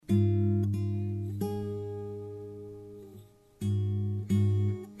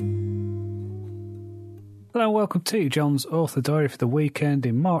Hello and welcome to John's Author Diary for the weekend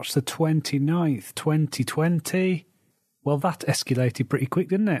in March the 29th, 2020. Well, that escalated pretty quick,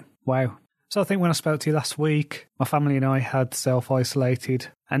 didn't it? Wow. So I think when I spoke to you last week, my family and I had self-isolated,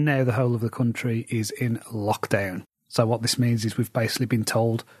 and now the whole of the country is in lockdown. So what this means is we've basically been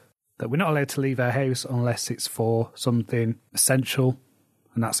told that we're not allowed to leave our house unless it's for something essential,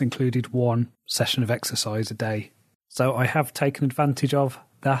 and that's included one session of exercise a day. So I have taken advantage of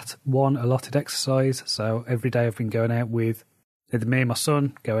that one allotted exercise. So every day I've been going out with either me and my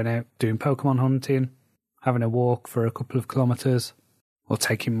son, going out doing Pokemon hunting, having a walk for a couple of kilometres, or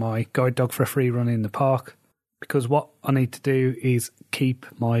taking my guide dog for a free run in the park. Because what I need to do is keep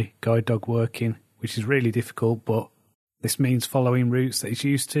my guide dog working, which is really difficult, but this means following routes that he's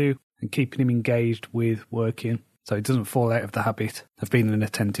used to and keeping him engaged with working so he doesn't fall out of the habit of being an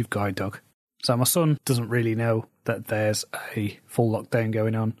attentive guide dog. So my son doesn't really know that there's a full lockdown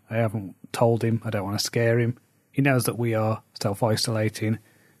going on. I haven't told him. I don't want to scare him. He knows that we are self-isolating,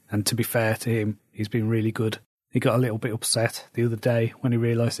 and to be fair to him, he's been really good. He got a little bit upset the other day when he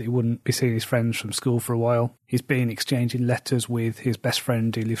realised that he wouldn't be seeing his friends from school for a while. He's been exchanging letters with his best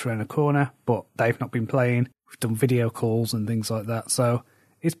friend who lives around the corner, but they've not been playing. We've done video calls and things like that, so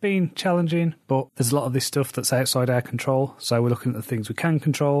it's been challenging, but there's a lot of this stuff that's outside our control, so we're looking at the things we can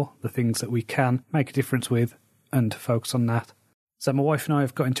control, the things that we can make a difference with, and focus on that. So my wife and I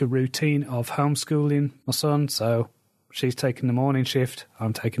have got into a routine of homeschooling my son, so she's taking the morning shift,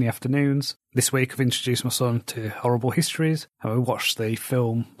 I'm taking the afternoons. This week I've introduced my son to Horrible Histories, and we watched the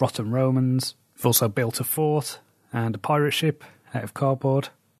film Rotten Romans. We've also built a fort and a pirate ship out of cardboard,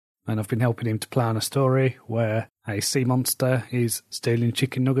 and I've been helping him to plan a story where a sea monster is stealing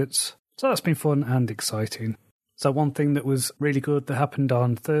chicken nuggets. So that's been fun and exciting. So one thing that was really good that happened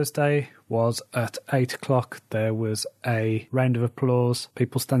on Thursday was at 8 o'clock there was a round of applause.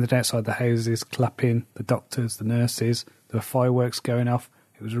 People standing outside the houses, clapping, the doctors, the nurses. There were fireworks going off.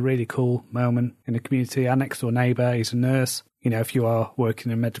 It was a really cool moment in the community. Our next door neighbour is a nurse. You know, if you are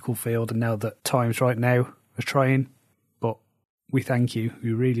working in a medical field and know that times right now are trying, but we thank you,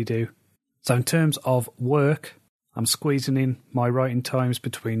 we really do. So in terms of work, I'm squeezing in my writing times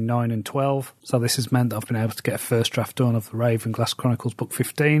between 9 and 12. So this has meant that I've been able to get a first draft done of the Ravenglass Chronicles book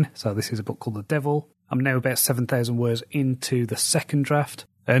 15. So this is a book called The Devil. I'm now about 7,000 words into the second draft.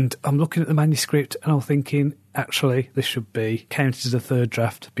 And I'm looking at the manuscript and I'm thinking, actually, this should be counted as a third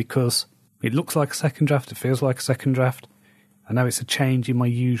draft because it looks like a second draft. It feels like a second draft. I know it's a change in my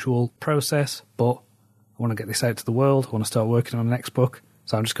usual process, but I want to get this out to the world. I want to start working on the next book.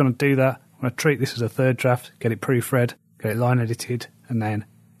 So I'm just going to do that. I'm going to treat this as a third draft, get it proofread, get it line edited, and then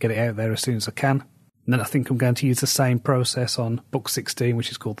get it out there as soon as I can. And then I think I'm going to use the same process on book 16, which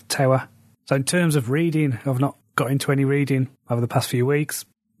is called The Tower. So in terms of reading, I've not got into any reading over the past few weeks.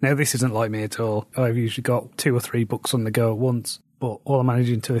 Now, this isn't like me at all. I've usually got 2 or 3 books on the go at once, but all I'm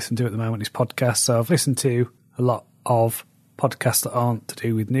managing to listen to at the moment is podcasts. So I've listened to a lot of podcasts that aren't to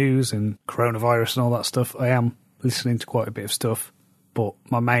do with news and coronavirus and all that stuff. I am listening to quite a bit of stuff. But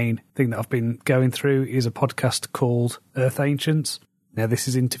my main thing that I've been going through is a podcast called Earth Ancients. Now, this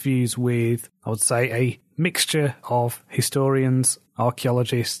is interviews with, I would say, a mixture of historians,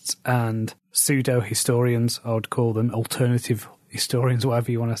 archaeologists, and pseudo-historians. I would call them alternative historians, whatever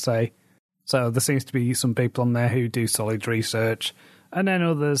you want to say. So there seems to be some people on there who do solid research, and then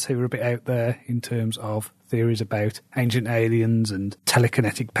others who are a bit out there in terms of theories about ancient aliens and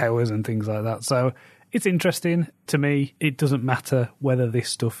telekinetic powers and things like that. So it's interesting to me. It doesn't matter whether this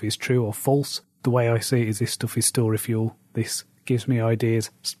stuff is true or false. The way I see it is this stuff is story fuel. This gives me ideas,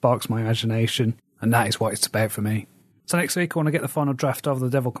 sparks my imagination, and that is what it's about for me. So next week I want to get the final draft of The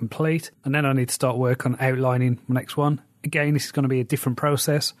Devil complete, and then I need to start work on outlining my next one. Again, this is going to be a different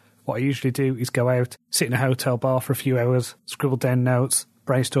process. What I usually do is go out, sit in a hotel bar for a few hours, scribble down notes,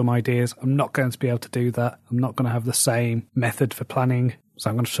 brainstorm ideas. I'm not going to be able to do that. I'm not going to have the same method for planning. So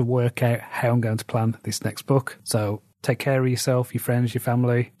I'm going to have to work out how I'm going to plan this next book. So take care of yourself, your friends, your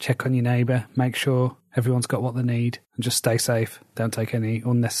family. Check on your neighbour. Make sure everyone's got what they need. And just stay safe. Don't take any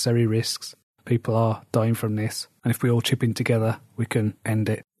unnecessary risks. People are dying from this. And if we all chip in together, we can end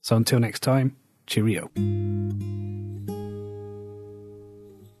it. So until next time, cheerio.